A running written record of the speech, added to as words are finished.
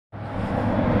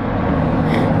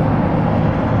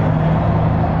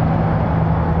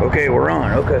Okay, we're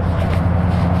on. Okay.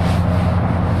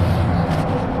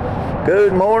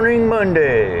 Good morning,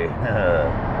 Monday.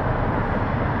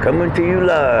 Coming to you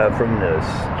live from the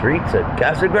streets of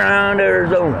Casa Grande,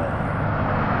 Arizona,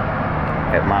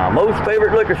 at my most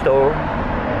favorite liquor store.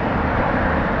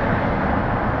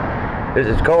 This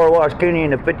is Car Wash Kenny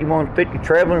and the 5150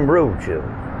 Traveling Roadshow.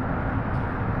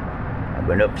 I've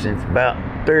been up since about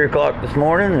 3 o'clock this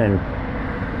morning, and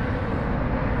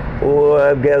boy,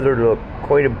 I've gathered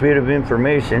quite a bit of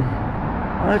information.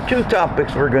 Two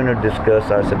topics we're going to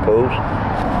discuss, I suppose.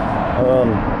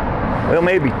 Well,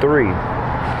 maybe three.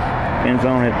 Depends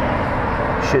on if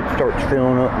shit starts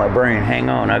filling up my brain. Hang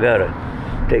on, I gotta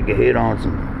take a hit on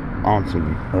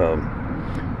some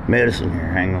medicine here.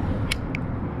 Hang on.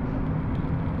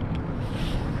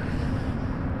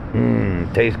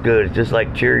 Tastes good. It's just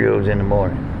like Cheerios in the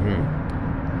morning.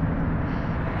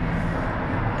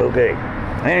 Okay.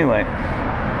 Anyway,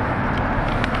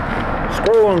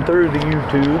 scrolling through the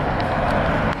YouTube,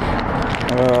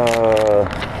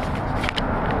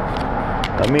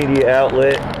 a media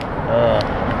outlet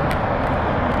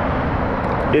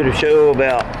did a show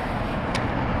about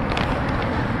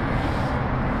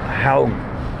how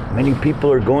many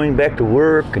people are going back to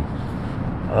work, and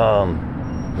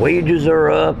wages are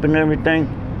up and everything.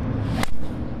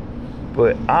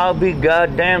 But I'll be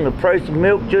goddamn, the price of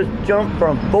milk just jumped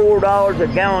from $4 a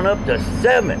gallon up to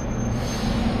 $7.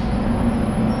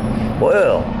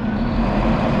 Well,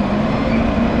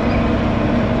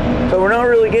 so we're not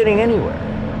really getting anywhere.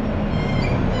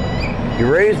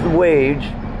 You raise the wage,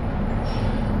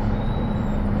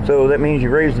 so that means you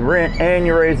raise the rent and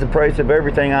you raise the price of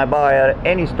everything I buy at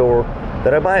any store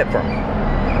that I buy it from.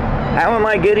 How am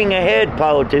I getting ahead,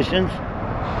 politicians?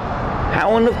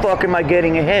 How in the fuck am I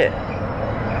getting ahead?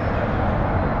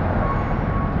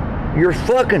 You're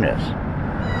fucking us.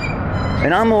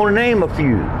 And I'm gonna name a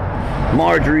few.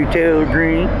 Marjorie Taylor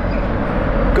Greene,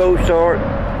 Gosart,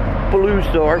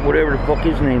 Bluesart, whatever the fuck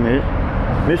his name is,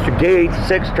 Mr. Gates,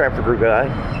 sex trafficker guy.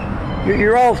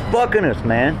 You're all fucking us,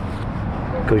 man.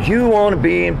 Because you want to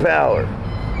be in power.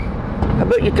 I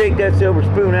bet you take that silver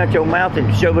spoon out your mouth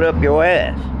and shove it up your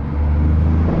ass.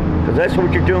 Because that's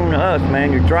what you're doing to us,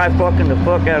 man. You're dry fucking the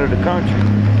fuck out of the country.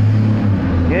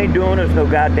 You ain't doing us no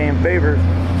goddamn favors.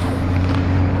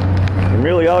 And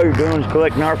really all you're doing is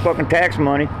collecting our fucking tax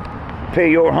money to pay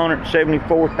your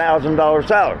 $174,000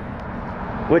 salary.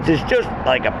 Which is just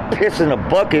like a piss in a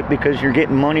bucket because you're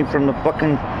getting money from the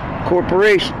fucking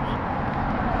corporations.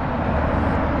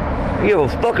 You give a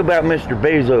fuck about Mr.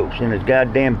 Bezos and his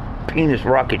goddamn penis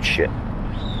rocket shit.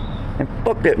 And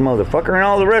fuck that motherfucker and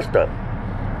all the rest of them.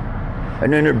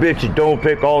 And then their bitches don't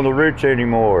pick on the rich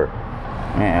anymore.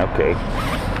 Yeah, okay.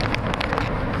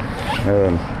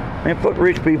 Man, fuck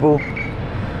rich people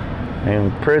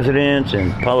and presidents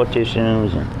and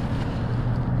politicians and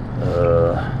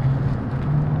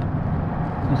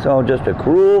it's all just a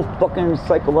cruel fucking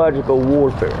psychological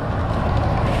warfare.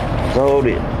 That's all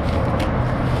it is.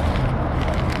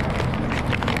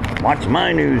 Watch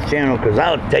my news channel, because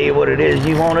I'll tell you what it is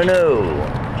you want to know.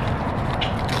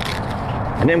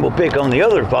 And then we'll pick on the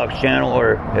other Fox channel,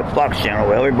 or the Fox channel.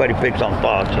 Well, everybody picks on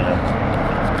Fox, you know.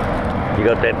 You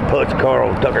got that putz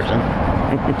Carl Tuckerson.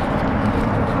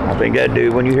 I think that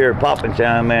dude, when you hear a popping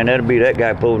sound, man, that'll be that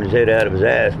guy pulling his head out of his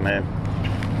ass, man.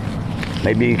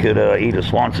 Maybe he could eat a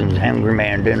Swanson's Hungry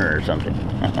Man dinner or something.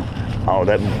 Oh,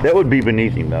 that would be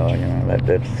beneath him, though. You know,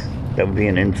 that would be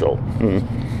an insult.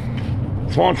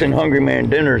 Swanson Hungry Man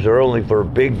dinners are only for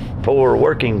big, poor,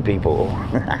 working people.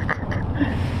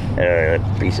 That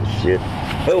piece of shit.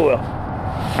 Oh well,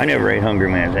 I never ate Hungry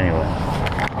Man's anyway.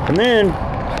 And then,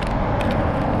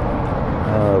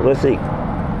 let's see,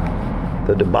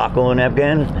 the debacle in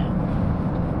Afghanistan.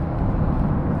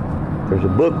 There's a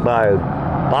book by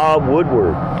Bob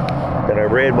Woodward that I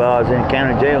read while I was in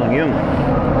county jail in Yuma.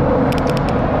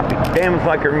 Damn if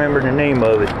I can remember the name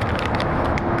of it.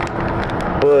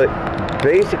 But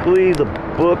basically the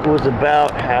book was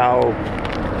about how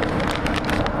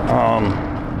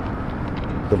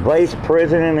the vice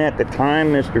president at the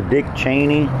time, Mr. Dick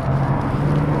Cheney,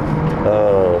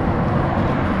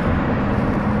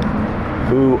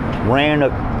 who ran a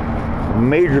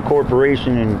major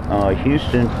corporation in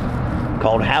Houston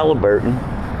called Halliburton.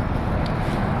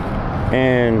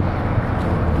 And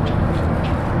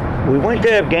we went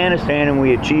to Afghanistan and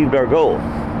we achieved our goal.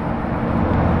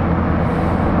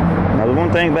 Now, the one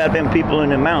thing about them people in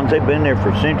the mountains, they've been there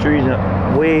for centuries,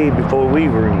 way before we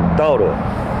were even thought of.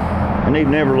 And they've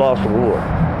never lost a war.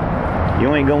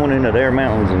 You ain't going into their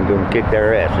mountains and going to kick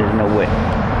their ass. There's no way.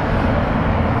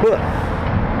 But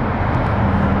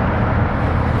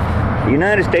the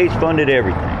United States funded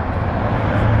everything.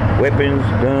 weapons,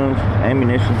 guns,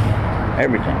 ammunition,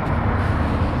 everything.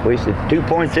 Wasted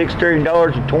 $2.6 trillion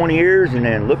in 20 years, and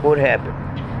then look what happened.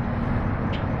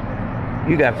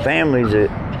 You got families that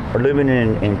are living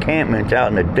in encampments out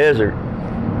in the desert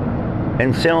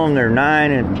and selling their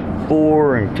 9 and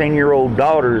 4 and 10-year-old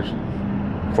daughters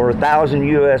for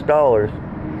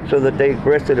 $1,000 so that the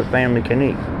rest of the family can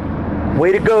eat.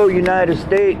 Way to go, United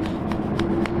States.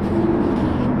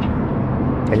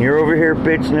 And you're over here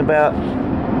bitching about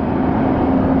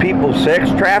people sex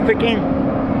trafficking?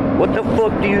 What the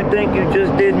fuck do you think you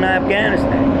just did in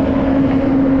Afghanistan?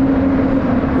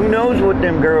 Who knows what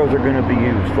them girls are going to be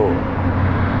used for?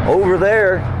 Over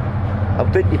there, a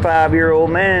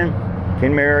 55-year-old man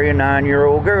can marry a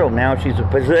 9-year-old girl. Now she's a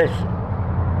possession.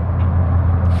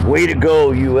 Way to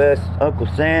go, U.S. Uncle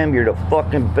Sam, you're the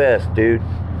fucking best, dude.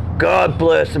 God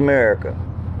bless America.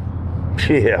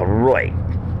 Yeah, right.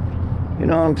 You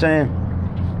know what I'm saying?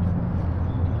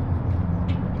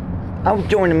 I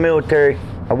joined the military.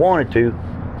 I wanted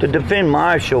to defend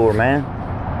my shore, man.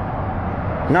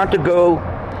 Not to go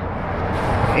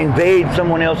invade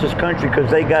someone else's country because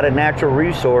they got a natural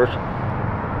resource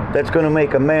that's going to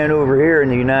make a man over here in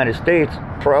the United States,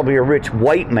 probably a rich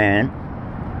white man,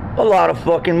 a lot of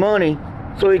fucking money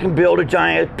so he can build a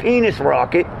giant penis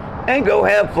rocket and go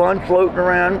have fun floating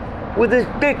around with his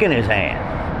dick in his hand.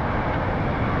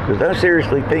 Because I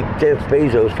seriously think Jeff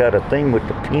Bezos got a thing with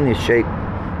the penis-shaped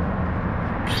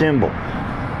symbol.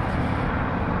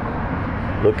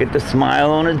 Look at the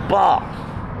smile on his box.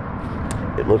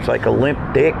 It looks like a limp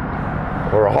dick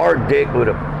or a hard dick with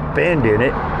a bend in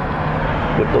it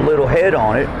with the little head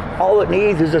on it. All it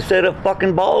needs is a set of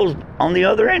fucking balls on the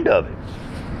other end of it.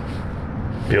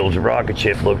 Builds a rocket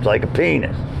ship, looks like a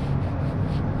penis.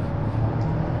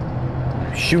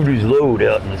 Shoot his load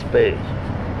out into space.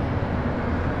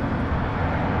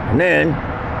 And then,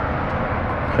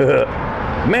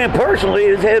 man, personally,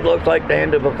 his head looks like the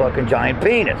end of a fucking giant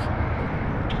penis.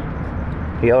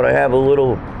 He ought to have a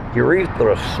little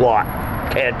urethra slot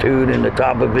tattooed in the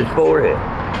top of his forehead.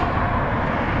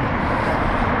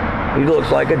 He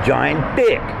looks like a giant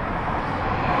dick.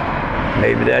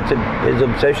 Maybe that's his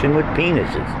obsession with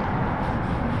penises.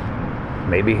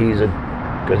 Maybe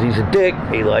because he's a dick,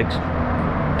 he likes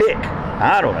dick.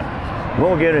 I don't know. We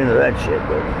won't get into that shit,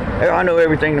 but I know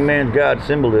everything the man's got.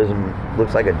 Symbolism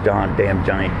looks like a damn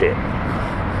giant dick.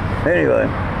 Anyway.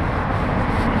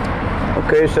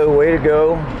 Okay, so way to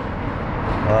go.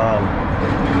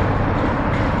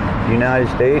 United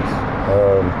States.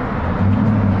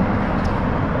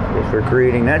 If we're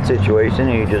creating that situation,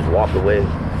 you just walk away.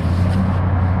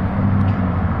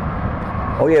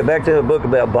 Oh yeah, back to the book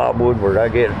about Bob Woodward. I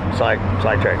get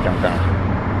sidetracked sometimes.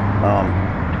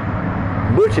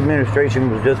 Bush administration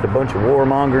was just a bunch of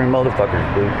warmongering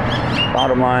motherfuckers, dude.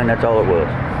 Bottom line, that's all it was.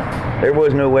 There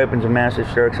was no weapons of mass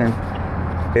destruction.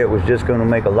 It was just going to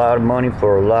make a lot of money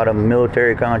for a lot of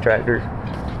military contractors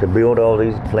to build all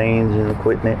these planes and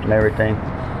equipment and everything.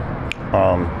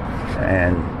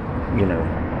 And, you know,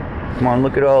 come on,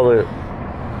 look at all the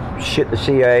shit the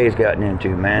CIA's gotten into,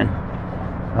 man.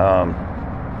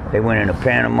 They went into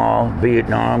Panama.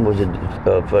 Vietnam was a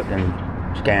fucking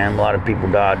scam. A lot of people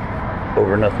died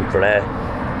over nothing for that.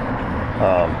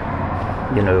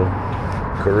 You know,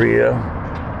 Korea.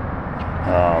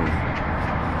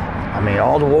 I mean,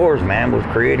 all the wars, man, was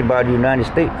created by the United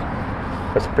States.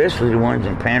 Especially the ones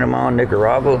in Panama and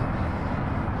Nicaragua.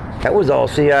 That was all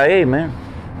CIA, man.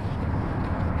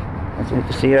 That's what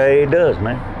the CIA does,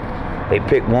 man. They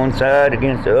pick one side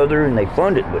against the other and they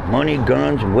fund it with money,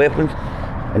 guns, and weapons.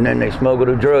 And then they smuggle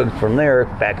the drugs from there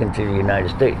back into the United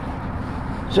States.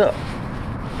 So,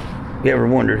 you ever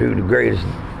wondered who the greatest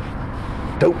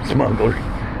dope smuggler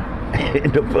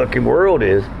in the fucking world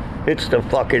is? It's the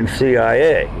fucking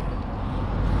CIA.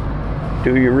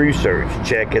 Do your research.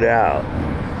 Check it out.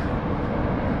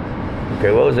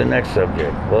 Okay, what was the next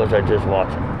subject? What was I just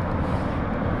watching?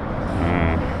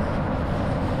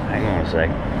 Hang on a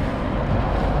second.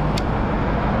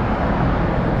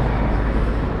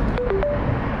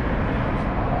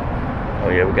 Oh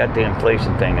yeah, we got the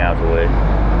inflation thing out of the way.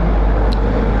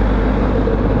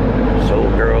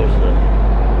 Sold girls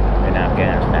in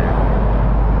Afghanistan.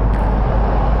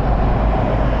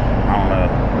 I don't know.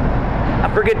 I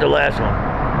forget the last one.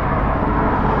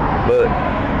 But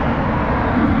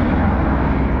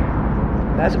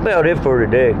that's about it for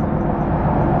today.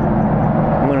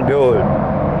 I'm gonna go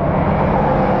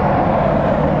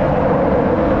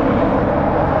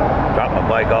drop my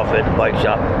bike off at the bike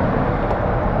shop.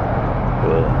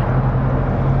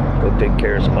 Go take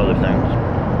care of some other things.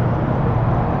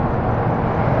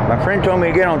 My friend told me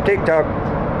to get on TikTok.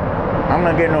 I'm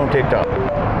not getting on TikTok.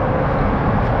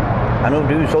 I don't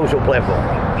do social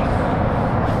platforms.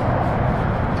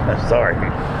 Sorry. I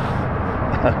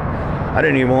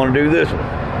didn't even want to do this one.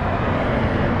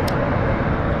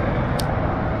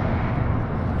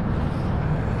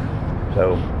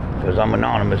 So, because I'm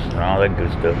anonymous and all that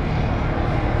good stuff.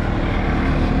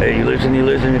 Hey, you listen.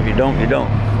 If you don't, you don't.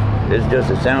 It's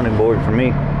just a sounding board for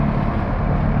me.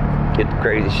 Get the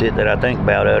crazy shit that I think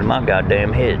about out of my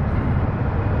goddamn head.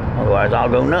 Otherwise, I'll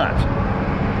go nuts.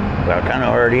 Well, I kind of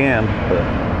already am, but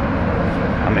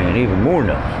I mean, even more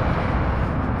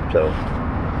nuts. So,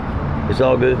 it's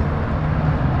all good.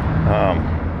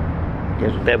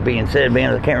 Guess with that being said,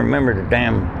 man, I can't remember the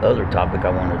damn other topic I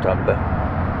wanted to talk about.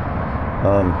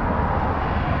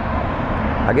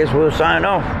 I guess we'll sign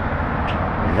off.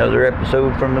 Another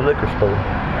episode from the liquor store.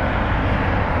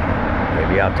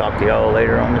 Maybe I'll talk to y'all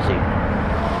later on this evening.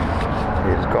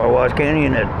 This is Car Wash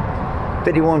Canyon at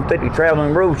 5150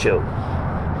 Traveling Roadshow.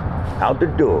 Out the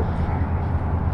door.